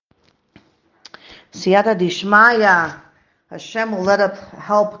Siyata Dishmaya. Hashem will let us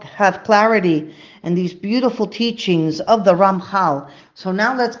help have clarity in these beautiful teachings of the Ramchal. So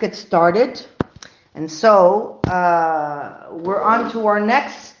now let's get started. And so we're on to our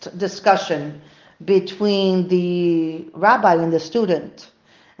next discussion between the rabbi and the student.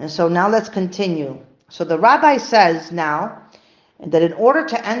 And so now let's continue. So the rabbi says now that in order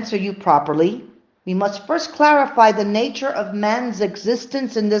to answer you properly, we must first clarify the nature of man's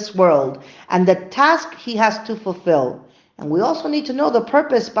existence in this world and the task he has to fulfill. And we also need to know the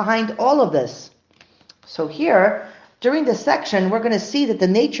purpose behind all of this. So here, during this section, we're going to see that the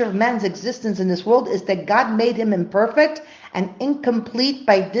nature of man's existence in this world is that God made him imperfect and incomplete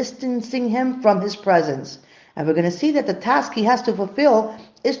by distancing him from his presence. And we're going to see that the task he has to fulfill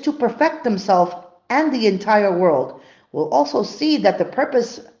is to perfect himself and the entire world. We'll also see that the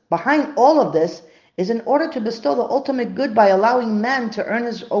purpose behind all of this is in order to bestow the ultimate good by allowing man to earn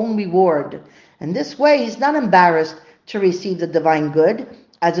his own reward. In this way, he's not embarrassed to receive the divine good,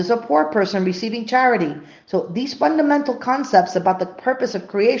 as is a poor person receiving charity. So these fundamental concepts about the purpose of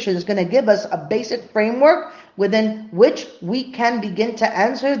creation is going to give us a basic framework within which we can begin to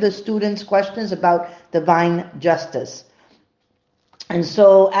answer the students' questions about divine justice. And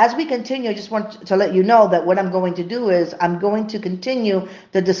so as we continue, I just want to let you know that what I'm going to do is I'm going to continue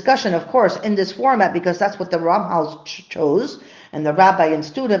the discussion, of course, in this format because that's what the Ramchal chose and the rabbi and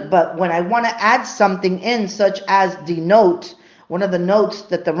student. But when I want to add something in, such as the note, one of the notes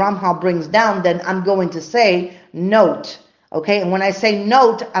that the Ramchal brings down, then I'm going to say note. Okay, and when I say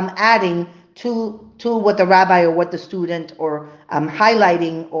note, I'm adding to what the rabbi or what the student, or I'm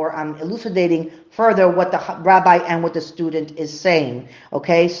highlighting or I'm elucidating further what the rabbi and what the student is saying.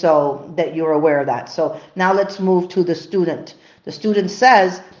 Okay, so that you're aware of that. So now let's move to the student. The student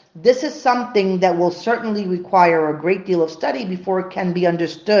says, this is something that will certainly require a great deal of study before it can be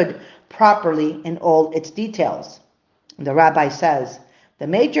understood properly in all its details. The rabbi says, the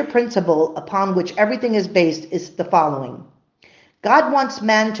major principle upon which everything is based is the following. God wants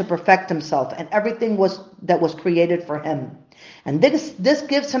man to perfect himself and everything that was created for him. And this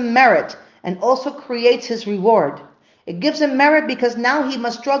gives him merit and also creates his reward. It gives him merit because now he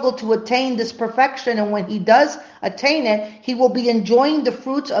must struggle to attain this perfection, and when he does attain it, he will be enjoying the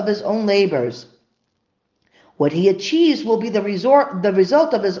fruits of his own labors. What he achieves will be the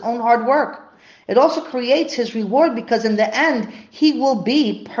result of his own hard work. It also creates his reward because in the end, he will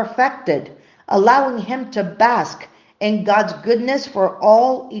be perfected, allowing him to bask in God's goodness for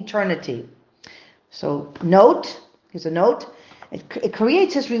all eternity. So here's a note. It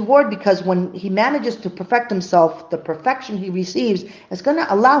creates his reward because when he manages to perfect himself, the perfection he receives is going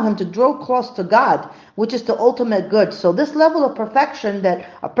to allow him to draw close to God, which is the ultimate good. So this level of perfection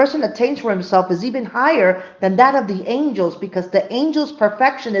that a person attains for himself is even higher than that of the angels, because the angels'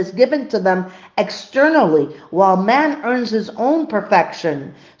 perfection is given to them externally, while man earns his own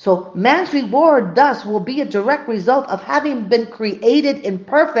perfection. So man's reward thus will be a direct result of having been created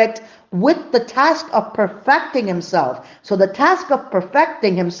imperfect with the task of perfecting himself. So the task of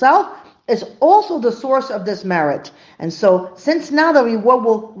perfecting himself is also the source of this merit. And so since now the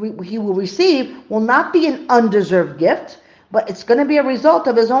reward he will receive will not be an undeserved gift, but it's going to be a result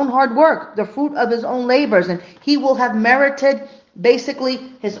of his own hard work, the fruit of his own labors, and he will have merited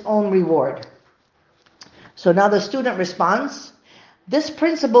basically his own reward. So now the student responds, this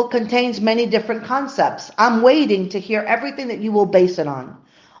principle contains many different concepts. I'm waiting to hear everything that you will base it on.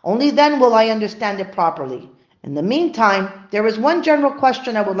 Only then will I understand it properly. In the meantime, there is one general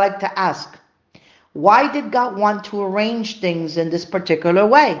question I would like to ask. Why did God want to arrange things in this particular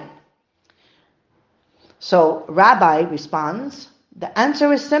way? So Rabbi responds, the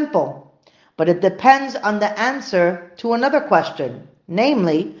answer is simple, but it depends on the answer to another question.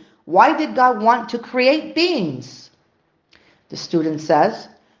 Namely, why did God want to create beings? The student says,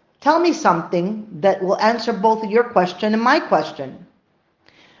 tell me something that will answer both your question and my question.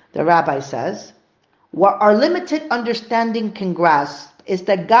 The rabbi says, what our limited understanding can grasp is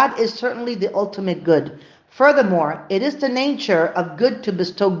that God is certainly the ultimate good. Furthermore, it is the nature of good to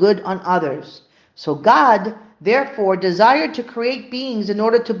bestow good on others. So God, therefore, desired to create beings in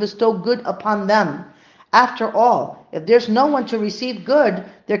order to bestow good upon them. After all, if there's no one to receive good,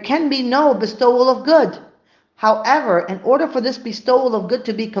 there can be no bestowal of good. However, in order for this bestowal of good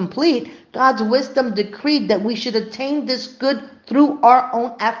to be complete, God's wisdom decreed that we should attain this good through our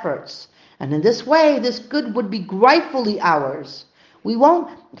own efforts. And in this way, this good would be rightfully ours. We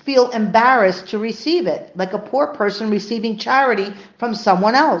won't feel embarrassed to receive it, like a poor person receiving charity from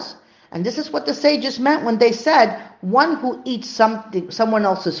someone else. And this is what the sages meant when they said, one who eats someone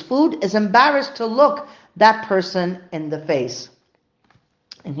else's food is embarrassed to look that person in the face.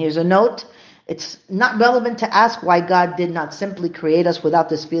 And here's a note. It's not relevant to ask why God did not simply create us without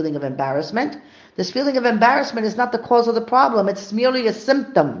this feeling of embarrassment. This feeling of embarrassment is not the cause of the problem. It's merely a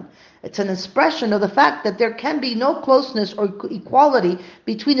symptom. It's an expression of the fact that there can be no closeness or equality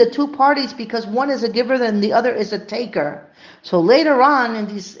between the two parties because one is a giver and the other is a taker. So later on in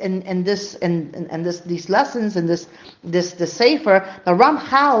these lessons in this sefer, the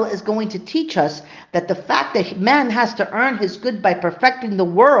Ramchal is going to teach us that the fact that man has to earn his good by perfecting the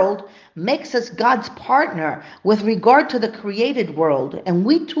world makes us God's partner with regard to the created world, and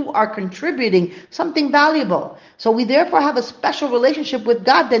we too are contributing something valuable. So we therefore have a special relationship with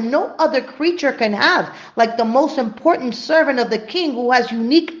God that no other creature can have, like the most important servant of the king who has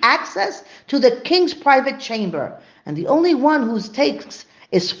unique access to the king's private chamber. And the only one whose takes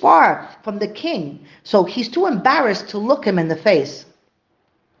is far from the king, so he's too embarrassed to look him in the face.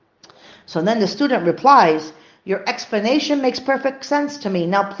 So then the student replies, "Your explanation makes perfect sense to me.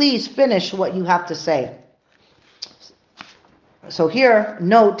 Now please finish what you have to say." So here,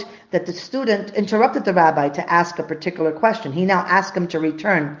 note that the student interrupted the rabbi to ask a particular question. He now asked him to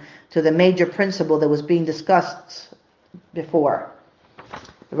return to the major principle that was being discussed before.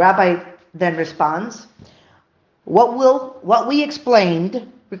 The rabbi then responds, What we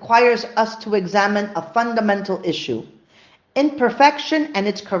explained requires us to examine a fundamental issue, imperfection and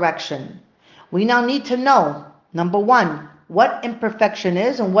its correction. We now need to know, number one, what imperfection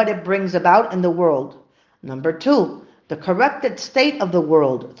is and what it brings about in the world. Number two, the corrected state of the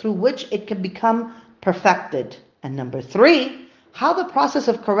world through which it can become perfected. And number three, how the process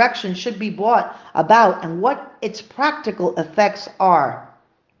of correction should be brought about and what its practical effects are.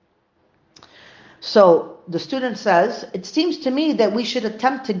 So the student says, "It seems to me that we should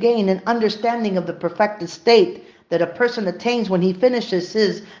attempt to gain an understanding of the perfected state that a person attains when he finishes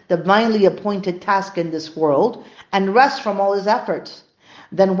his divinely appointed task in this world and rests from all his efforts.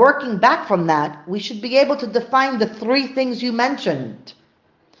 Then working back from that, we should be able to define the three things you mentioned.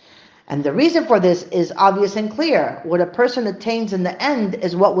 And the reason for this is obvious and clear. What a person attains in the end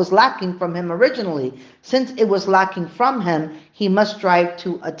is what was lacking from him originally. Since it was lacking from him, he must strive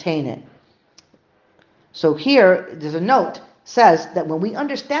to attain it." So here, there's a note, says that when we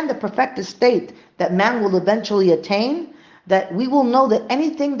understand the perfected state that man will eventually attain, that we will know that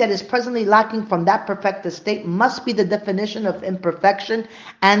anything that is presently lacking from that perfected state must be the definition of imperfection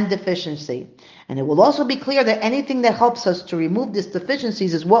and deficiency. And it will also be clear that anything that helps us to remove these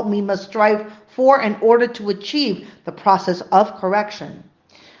deficiencies is what we must strive for in order to achieve the process of correction.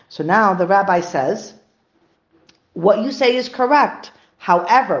 So now the rabbi says, what you say is correct.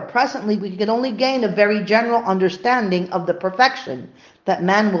 However, presently we can only gain a very general understanding of the perfection that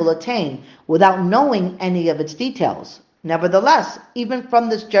man will attain without knowing any of its details. Nevertheless, even from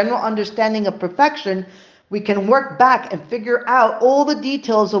this general understanding of perfection, we can work back and figure out all the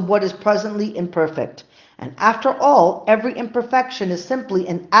details of what is presently imperfect. And after all, every imperfection is simply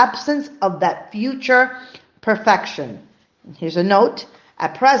an absence of that future perfection. Here's a note.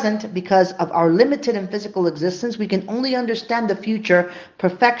 At present, because of our limited and physical existence, we can only understand the future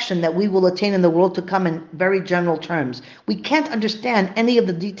perfection that we will attain in the world to come in very general terms. We can't understand any of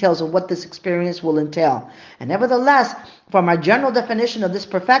the details of what this experience will entail. And nevertheless, from our general definition of this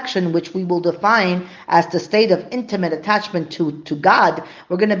perfection, which we will define as the state of intimate attachment to God,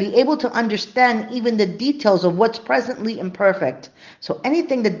 we're going to be able to understand even the details of what's presently imperfect. So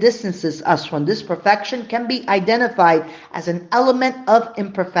anything that distances us from this perfection can be identified as an element of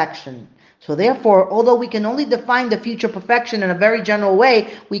imperfection. So therefore, although we can only define the future perfection in a very general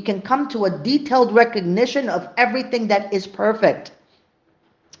way, we can come to a detailed recognition of everything that is perfect.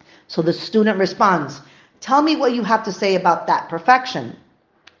 So the student responds, "Tell me what you have to say about that perfection."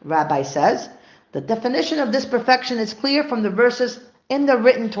 Rabbi says, "The definition of this perfection is clear from the verses in the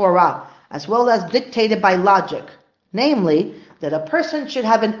written Torah, as well as dictated by logic. Namely, that a person should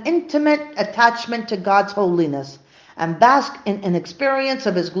have an intimate attachment to God's holiness and bask in an experience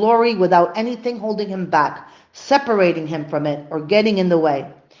of His glory without anything holding him back, separating him from it, or getting in the way.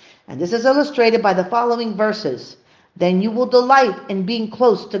 And this is illustrated by the following verses. Then you will delight in being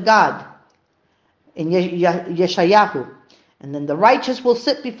close to God, in Yeshayahu. And then the righteous will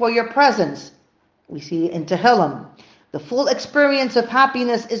sit before your presence. We see in Tehillim. The full experience of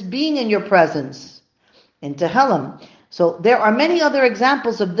happiness is being in your presence. In Tehillim. So there are many other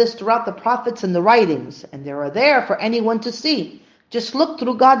examples of this throughout the prophets and the writings, and they are there for anyone to see. Just look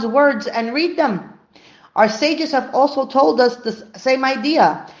through God's words and read them. Our sages have also told us the same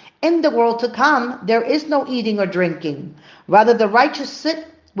idea. In the world to come, there is no eating or drinking. Rather, the righteous sit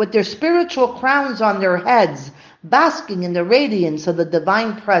with their spiritual crowns on their heads, basking in the radiance of the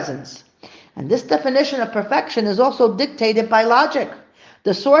divine presence. And this definition of perfection is also dictated by logic.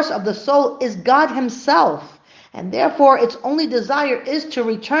 The source of the soul is God himself. And therefore, its only desire is to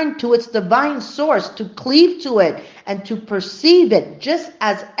return to its divine source, to cleave to it, and to perceive it, just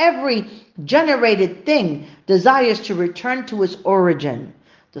as every generated thing desires to return to its origin.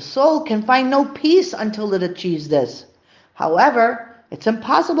 The soul can find no peace until it achieves this. However, it's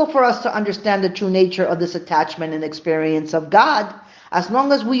impossible for us to understand the true nature of this attachment and experience of God as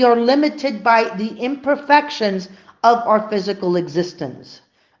long as we are limited by the imperfections of our physical existence.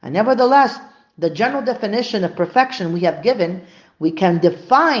 And nevertheless, the general definition of perfection we have given, we can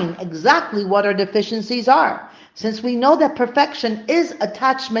define exactly what our deficiencies are. Since we know that perfection is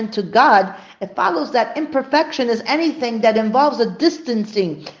attachment to God, it follows that imperfection is anything that involves a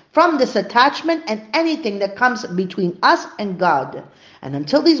distancing from this attachment and anything that comes between us and God. And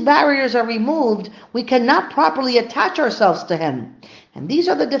until these barriers are removed, we cannot properly attach ourselves to Him. And these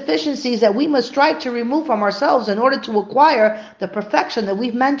are the deficiencies that we must strive to remove from ourselves in order to acquire the perfection that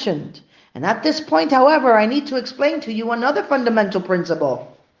we've mentioned. And at this point, however, I need to explain to you another fundamental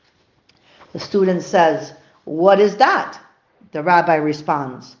principle. The student says, "What is that?" The rabbi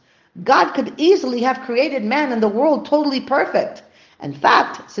responds, "God could easily have created man and the world totally perfect. In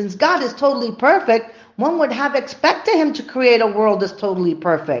fact, since God is totally perfect, one would have expected Him to create a world that's totally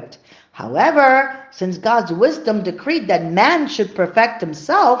perfect. However, since God's wisdom decreed that man should perfect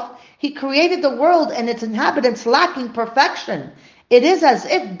himself, He created the world and its inhabitants lacking perfection. It is as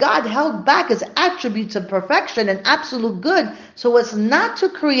if God held back His attributes of perfection and absolute good so as not to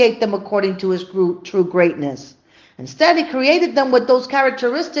create them according to His true greatness. Instead, He created them with those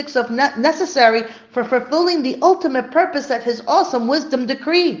characteristics of necessary for fulfilling the ultimate purpose that His awesome wisdom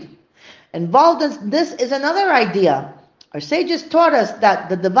decreed." Involved in this is another idea. Our sages taught us that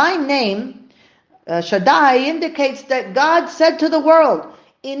the divine name, Shaddai, indicates that God said to the world,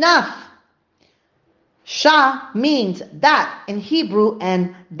 "Enough." Shah means that in Hebrew,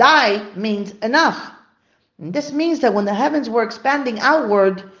 and Dai means enough. And this means that when the heavens were expanding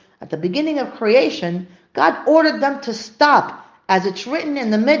outward at the beginning of creation, God ordered them to stop, as it's written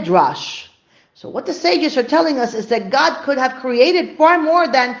in the Midrash. So what the sages are telling us is that God could have created far more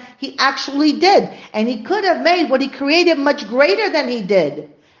than He actually did. And He could have made what He created much greater than He did.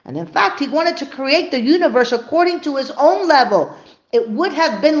 And in fact, He wanted to create the universe according to His own level. It would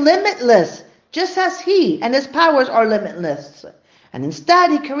have been limitless, just as He and His powers are limitless. And instead,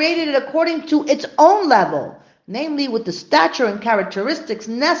 He created it according to its own level, namely with the stature and characteristics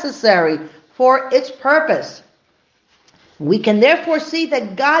necessary for its purpose. We can therefore see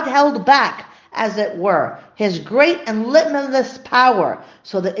that God held back, as it were, His great and limitless power,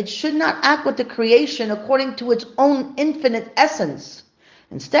 so that it should not act with the creation according to its own infinite essence.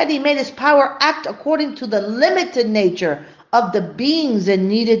 Instead, He made His power act according to the limited nature of the beings it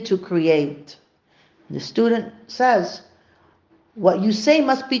needed to create. The student says, "What you say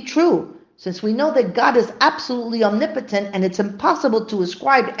must be true, since we know that God is absolutely omnipotent and it's impossible to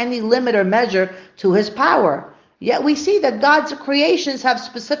ascribe any limit or measure to His power. Yet we see that God's creations have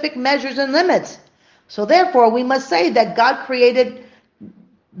specific measures and limits. So therefore, we must say that God created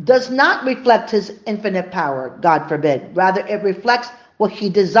does not reflect His infinite power, God forbid. Rather, it reflects what He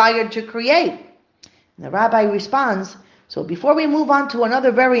desired to create." And the rabbi responds, "So before we move on to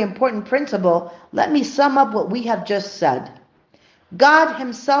another very important principle, let me sum up what we have just said. God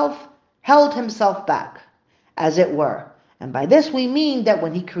Himself held Himself back, as it were. And by this we mean that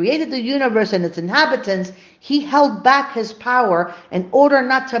when He created the universe and its inhabitants, He held back His power in order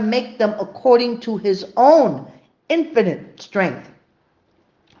not to make them according to His own infinite strength.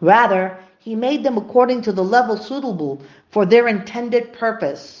 Rather, He made them according to the level suitable for their intended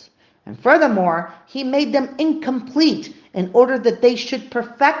purpose. And furthermore, He made them incomplete in order that they should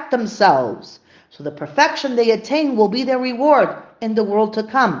perfect themselves. So the perfection they attain will be their reward in the world to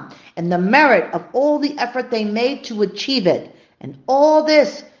come, and the merit of all the effort they made to achieve it. And all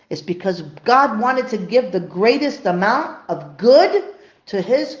this is because God wanted to give the greatest amount of good to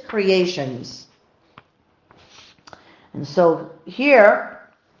His creations." And so here,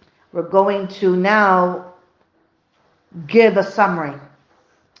 we're going to now give a summary.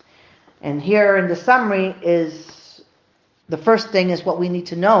 And here in the summary is, the first thing is what we need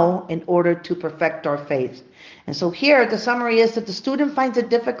to know in order to perfect our faith. And so here, the summary is that the student finds it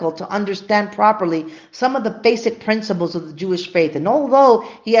difficult to understand properly some of the basic principles of the Jewish faith. And although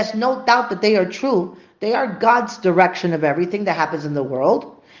he has no doubt that they are true, they are God's direction of everything that happens in the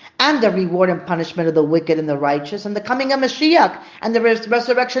world. and the reward and punishment of the wicked and the righteous, and the coming of Mashiach, and the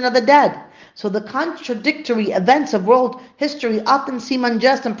resurrection of the dead. So the contradictory events of world history often seem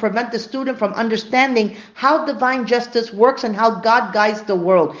unjust and prevent the student from understanding how divine justice works and how God guides the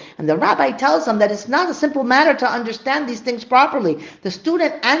world. And the rabbi tells them that it's not a simple matter to understand these things properly. The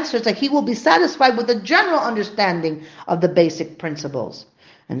student answers that he will be satisfied with a general understanding of the basic principles.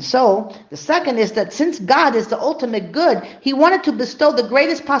 And so, the second is that since God is the ultimate good, He wanted to bestow the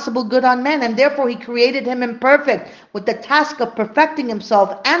greatest possible good on man, and therefore He created him imperfect with the task of perfecting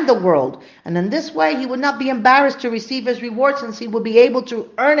himself and the world. And in this way, he would not be embarrassed to receive his reward, since he would be able to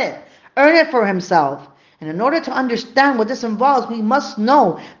earn it for himself. And in order to understand what this involves, we must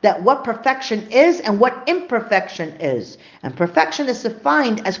know that what perfection is and what imperfection is. And perfection is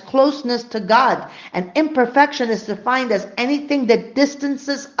defined as closeness to God, and imperfection is defined as anything that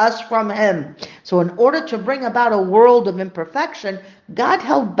distances us from Him. So in order to bring about a world of imperfection, God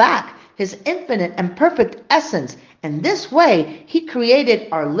held back His infinite and perfect essence. And this way, He created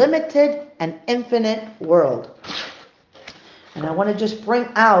our limited and infinite world. And I want to just bring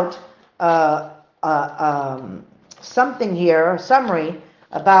out something here, a summary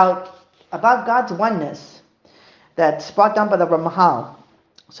about God's oneness that's brought down by the Ramchal.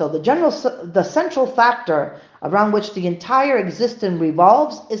 So the central factor around which the entire existence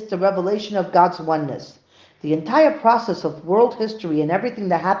revolves is the revelation of God's oneness. The entire process of world history and everything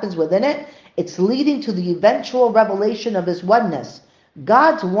that happens within it, it's leading to the eventual revelation of His oneness.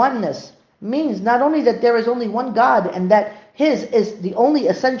 God's oneness means not only that there is only one God and that His is the only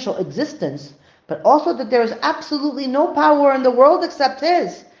essential existence, but also that there is absolutely no power in the world except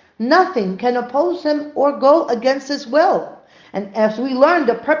His. Nothing can oppose Him or go against His will. And as we learn,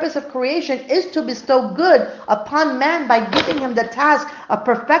 the purpose of creation is to bestow good upon man by giving him the task of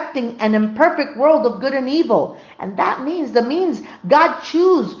perfecting an imperfect world of good and evil. And that means, the means God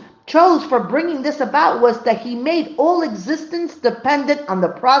chose for bringing this about was that He made all existence dependent on the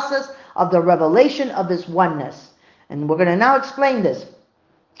process of the revelation of His oneness. And we're going to now explain this.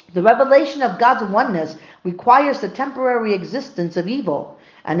 The revelation of God's oneness requires the temporary existence of evil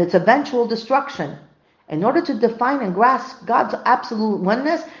and its eventual destruction. In order to define and grasp God's absolute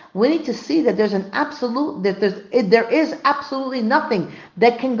oneness, we need to see that there is absolutely nothing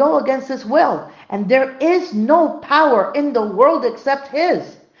that can go against His will, and there is no power in the world except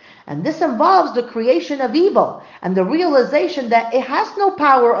His. And this involves the creation of evil and the realization that it has no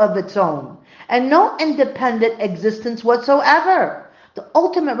power of its own and no independent existence whatsoever. The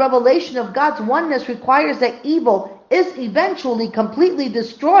ultimate revelation of God's oneness requires that evil is eventually completely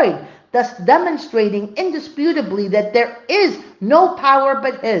destroyed, thus demonstrating indisputably that there is no power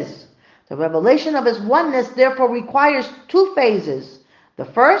but His. The revelation of His oneness therefore requires two phases. The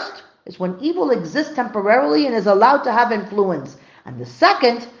first is when evil exists temporarily and is allowed to have influence. And the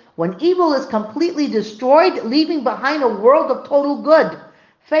second, when evil is completely destroyed, leaving behind a world of total good.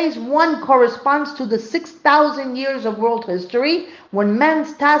 Phase 1 corresponds to the 6,000 years of world history, when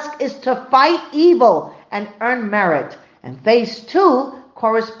man's task is to fight evil and earn merit. And phase 2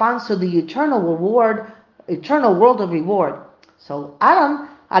 corresponds to the eternal world of reward. So Adam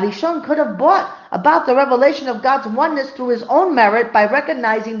Arishon could have brought about the revelation of God's oneness through his own merit by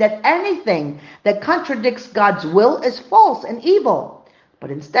recognizing that anything that contradicts God's will is false and evil.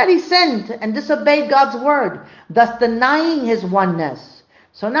 But instead he sinned and disobeyed God's word, thus denying His oneness.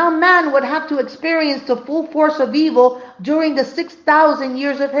 So now man would have to experience the full force of evil during the 6,000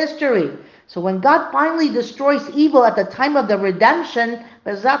 years of history. So when God finally destroys evil at the time of the redemption,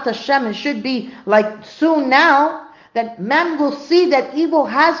 B'ezrat Hashem, it should be like soon now, that man will see that evil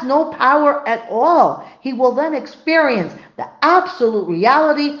has no power at all. He will then experience the absolute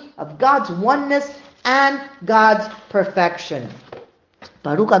reality of God's oneness and God's perfection.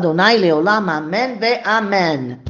 Baruch Adonai Leolam, Amen ve'Amen.